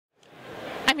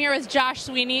here with Josh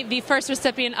Sweeney, the first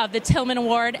recipient of the Tillman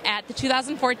Award at the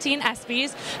 2014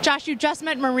 ESPYs. Josh, you just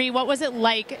met Marie. What was it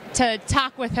like to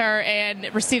talk with her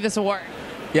and receive this award?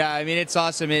 Yeah, I mean, it's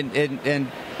awesome,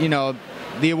 and you know,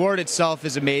 the award itself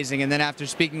is amazing. And then after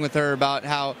speaking with her about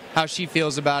how she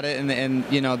feels about it, and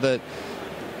you know, the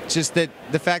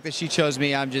fact that she chose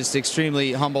me, I'm just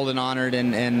extremely humbled and honored,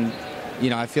 and you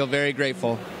know, I feel very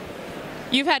grateful.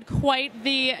 You've had quite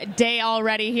the day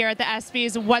already here at the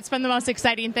ESPYs. What's been the most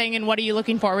exciting thing, and what are you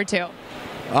looking forward to?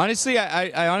 Honestly,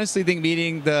 I honestly think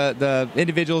meeting the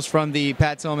individuals from the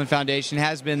Pat Tillman Foundation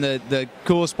has been the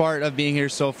coolest part of being here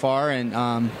so far.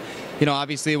 And you know,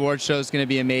 obviously, the award show is going to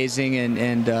be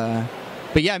amazing,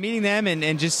 but yeah, meeting them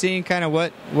and just seeing kind of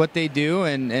what they do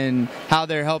and how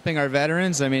they're helping our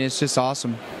veterans. I mean, it's just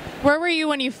awesome. Where were you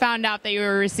when you found out that you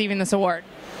were receiving this award?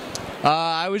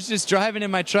 I was just driving in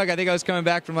my truck. I think I was coming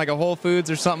back from like a Whole Foods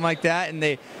or something like that, and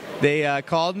they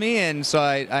called me, and so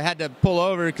I had to pull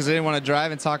over because I didn't want to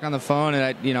drive and talk on the phone, and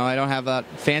I don't have that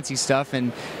fancy stuff.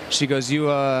 And she goes,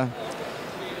 you've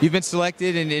been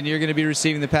selected, and you're going to be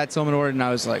receiving the Pat Tillman Award. And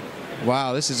I was like,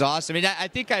 wow, this is awesome. I mean, I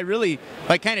think I really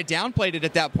kind of downplayed it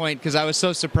at that point because I was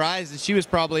so surprised, and she was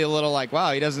probably a little like,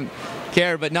 wow, he doesn't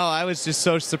care. But no, I was just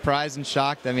so surprised and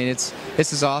shocked. I mean,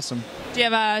 this is awesome. Do you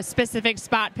have a specific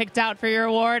spot picked out for your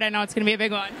award? I know it's going to be a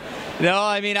big one. No,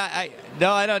 I mean,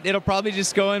 no, I don't. It'll probably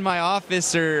just go in my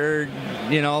office or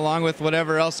you know, along with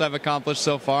whatever else I've accomplished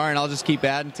so far, and I'll just keep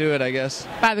adding to it, I guess.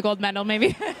 By the gold medal,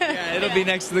 maybe? Yeah, it'll be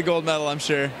next to the gold medal, I'm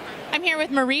sure. I'm here with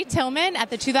Marie Tillman at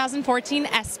the 2014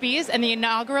 ESPYs and the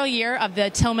inaugural year of the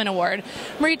Tillman Award.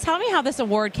 Marie, tell me how this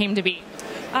award came to be.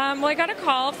 Well, I got a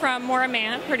call from Maura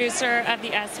Mann, producer of the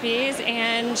ESPYs,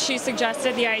 and she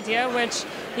suggested the idea, which,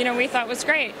 you know, we thought was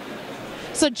great.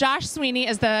 So Josh Sweeney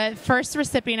is the first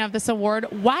recipient of this award.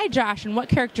 Why Josh, and what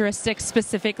characteristics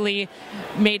specifically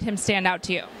made him stand out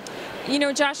to you? You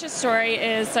know, Josh's story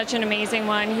is such an amazing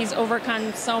one. He's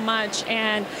overcome so much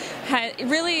and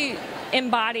really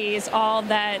embodies all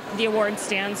that the award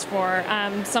stands for.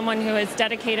 Someone who is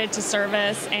dedicated to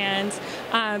service and,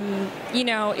 you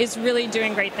know, is really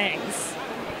doing great things.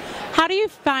 How do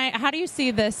you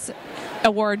see this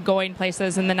award going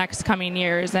places in the next coming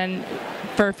years and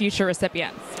for future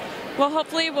recipients? Well,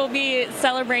 hopefully we'll be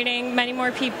celebrating many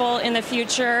more people in the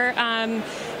future.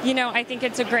 You know, I think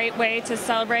it's a great way to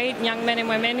celebrate young men and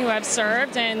women who have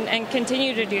served and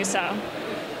continue to do so.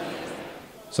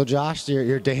 So Josh,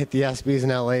 your day at the ESPYs in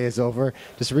LA is over.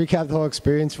 Just recap the whole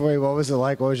experience for you. What was it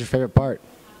like? What was your favorite part?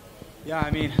 Yeah,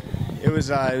 I mean, it was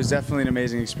definitely an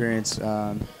amazing experience.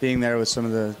 Being there with some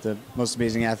of the most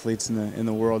amazing athletes in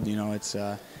the world. You know, it's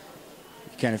you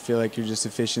kind of feel like you're just a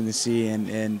fish in the sea,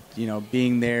 and you know,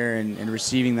 being there and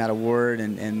receiving that award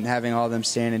and having all of them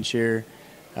stand and cheer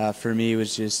for me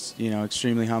was just, you know,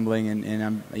 extremely humbling, and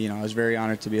I'm, you know, I was very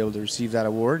honored to be able to receive that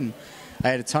award, and I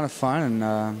had a ton of fun,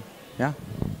 and yeah.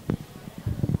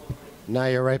 Now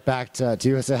you're right back to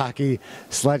USA Hockey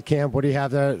Sled Camp. What do you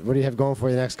have there? What do you have going for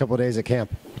you the next couple of days at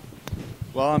camp?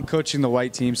 Well, I'm coaching the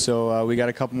white team, so we got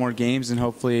a couple more games, and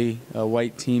hopefully a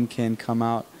white team can come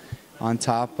out on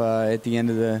top at the end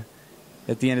of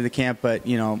the camp. But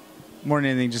you know, more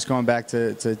than anything, just going back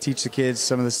to teach the kids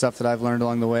some of the stuff that I've learned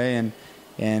along the way,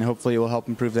 and hopefully it will help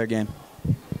improve their game.